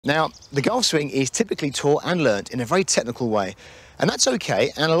Now, the golf swing is typically taught and learnt in a very technical way, and that's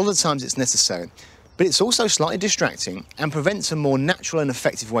okay, and a lot of the times it's necessary. But it's also slightly distracting and prevents a more natural and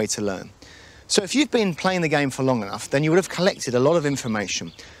effective way to learn. So if you've been playing the game for long enough, then you would have collected a lot of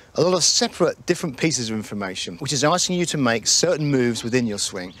information, a lot of separate, different pieces of information, which is asking you to make certain moves within your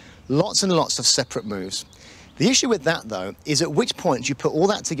swing, lots and lots of separate moves. The issue with that, though, is at which point you put all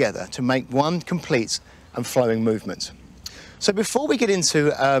that together to make one complete and flowing movement. So before we get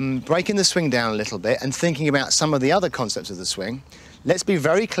into breaking the swing down a little bit and thinking about some of the other concepts of the swing, let's be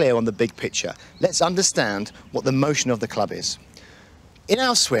very clear on the big picture. Let's understand what the motion of the club is. In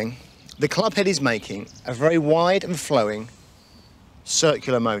our swing, the club head is making a very wide and flowing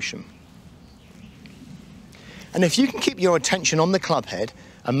circular motion. And if you can keep your attention on the club head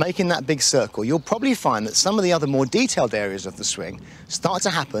and making that big circle, you'll probably find that some of the other more detailed areas of the swing start to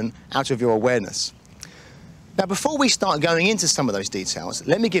happen out of your awareness. Now, before we start going into some of those details,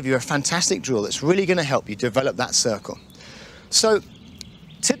 let me give you a fantastic drill that's really going to help you develop that circle. So,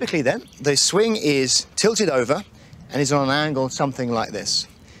 typically then, the swing is tilted over and is on an angle something like this.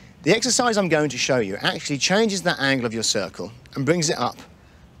 The exercise I'm going to show you actually changes that angle of your circle and brings it up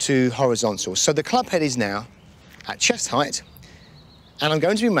to horizontal. So the club head is now at chest height, and I'm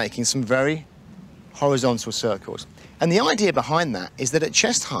going to be making some very horizontal circles. And the idea behind that is that at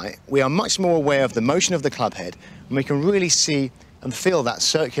chest height, we are much more aware of the motion of the club head, and we can really see and feel that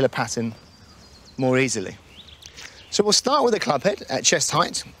circular pattern more easily. So we'll start with the club head at chest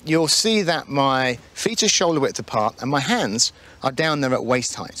height. You'll see that my feet are shoulder width apart and my hands are down there at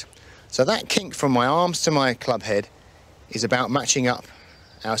waist height. So that kink from my arms to my club head is about matching up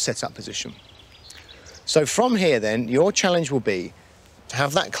our setup position. So from here then, your challenge will be to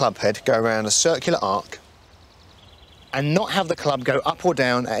have that club head go around a circular arc and not have the club go up or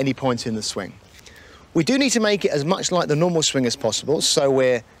down at any point in the swing. We do need to make it as much like the normal swing as possible, so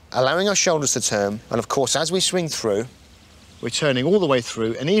we're allowing our shoulders to turn, and of course as we swing through, we're turning all the way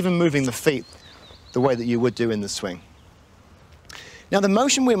through and even moving the feet the way that you would do in the swing. Now the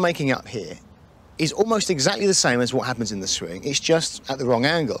motion we're making up here is almost exactly the same as what happens in the swing, it's just at the wrong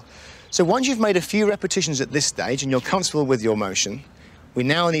angle. So once you've made a few repetitions at this stage and you're comfortable with your motion, we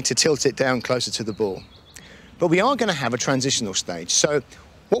now need to tilt it down closer to the ball. But we are going to have a transitional stage. So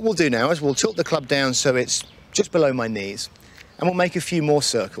what we'll do now is we'll tilt the club down so it's just below my knees, and we'll make a few more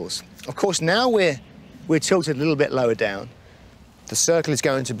circles. Of course, now we're tilted a little bit lower down. The circle is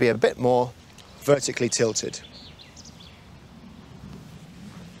going to be a bit more vertically tilted.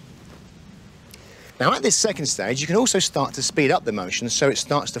 Now at this second stage, you can also start to speed up the motion so it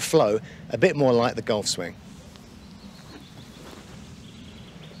starts to flow a bit more like the golf swing.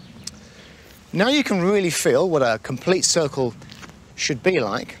 Now you can really feel what a complete circle should be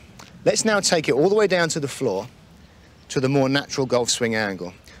like. Let's now take it all the way down to the floor to the more natural golf swing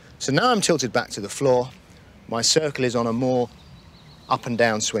angle. So now I'm tilted back to the floor. My circle is on a more up and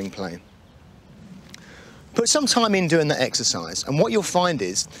down swing plane. Put some time in doing that exercise, and what you'll find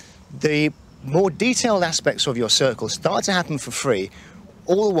is the more detailed aspects of your circle start to happen for free.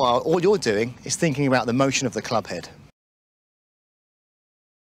 All the while, all you're doing is thinking about the motion of the club head.